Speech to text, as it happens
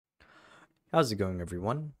How's it going,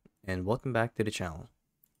 everyone, and welcome back to the channel.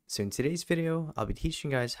 So in today's video, I'll be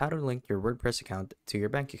teaching you guys how to link your WordPress account to your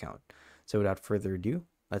bank account. So without further ado,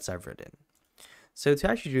 let's dive right in. So to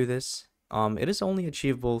actually do this, it is only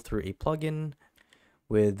achievable through a plugin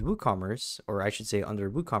with WooCommerce, or I should say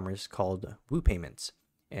under WooCommerce, called WooPayments.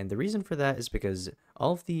 And the reason for that is because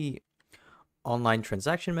all of the online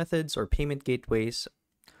transaction methods or payment gateways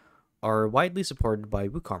are widely supported by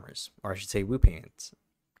WooCommerce, or I should say WooPayments.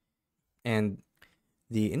 And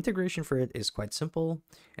the integration for it is quite simple,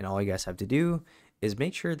 and all you guys have to do is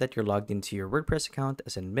make sure that you're logged into your WordPress account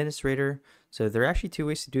as an administrator. So there are actually two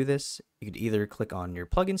ways to do this. You could either click on your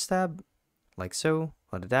plugins tab, like so,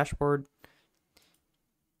 on the dashboard.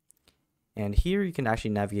 And here you can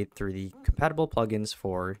actually navigate through the compatible plugins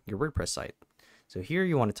for your WordPress site. So here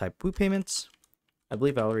you want to type WooPayments. I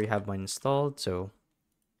believe I already have mine installed, so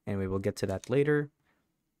anyway, we'll get to that later.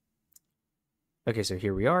 Okay, so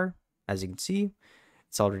here we are. As you can see,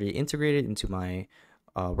 it's already integrated into my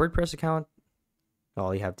WordPress account.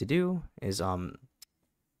 All you have to do is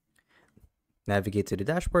navigate to the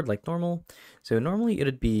dashboard like normal. So normally it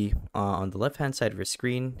would be on the left hand side of your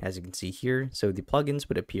screen, as you can see here. So the plugins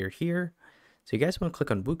would appear here. So you guys want to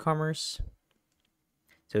click on WooCommerce.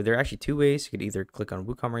 So there are actually two ways. You could either click on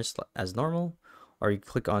WooCommerce as normal, or you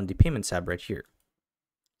click on the Payments tab right here.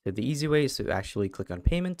 So the easy way is to actually click on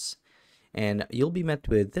Payments, and you'll be met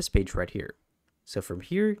with this page right here. So from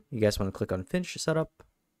here, you guys want to click on Finish Setup,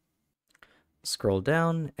 scroll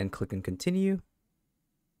down and click on Continue,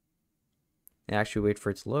 and actually wait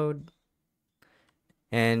for it to load.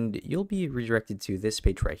 And you'll be redirected to this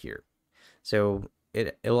page right here. So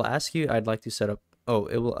it will ask you, it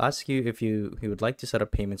will ask you if you would like to set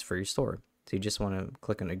up payments for your store. So you just want to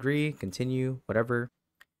click on Agree, Continue, whatever.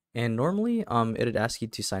 And normally, it'd ask you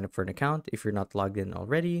to sign up for an account if you're not logged in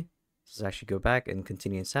already. Let's actually go back and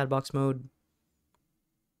continue in sandbox mode.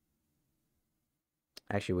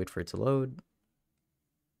 Actually wait for it to load.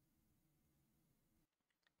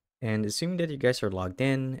 And assuming that you guys are logged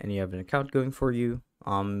in and you have an account going for you,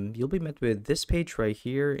 you'll be met with this page right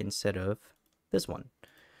here instead of this one.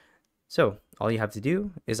 So all you have to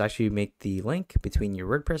do is actually make the link between your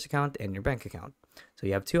WordPress account and your bank account. So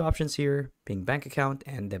you have two options here, being bank account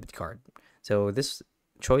and debit card. So this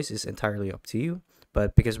choice is entirely up to you,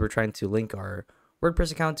 but because we're trying to link our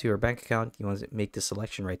WordPress account to your bank account, you want to make the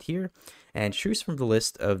selection right here and choose from the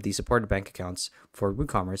list of the supported bank accounts for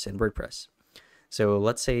WooCommerce and WordPress. So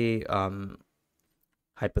let's say,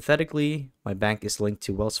 hypothetically, my bank is linked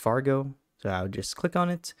to Wells Fargo. So I would just click on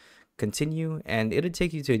it, continue, and it'll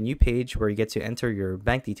take you to a new page where you get to enter your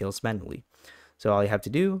bank details manually. So all you have to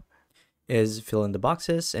do is fill in the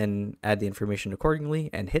boxes and add the information accordingly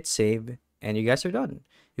and hit save, and you guys are done.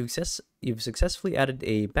 You've successfully added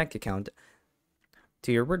a bank account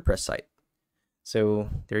to your WordPress site. So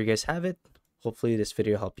there you guys have it. Hopefully this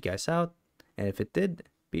video helped you guys out, and if it did,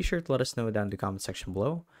 be sure to let us know down in the comment section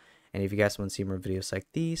below. And if you guys want to see more videos like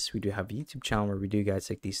these, we do have a YouTube channel where we do guys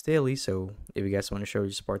like these daily. So if you guys want to show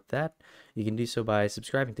your support to that, you can do so by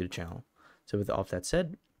subscribing to the channel. So with all of that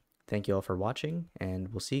said, thank you all for watching, and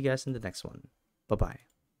we'll see you guys in the next one. Bye-bye.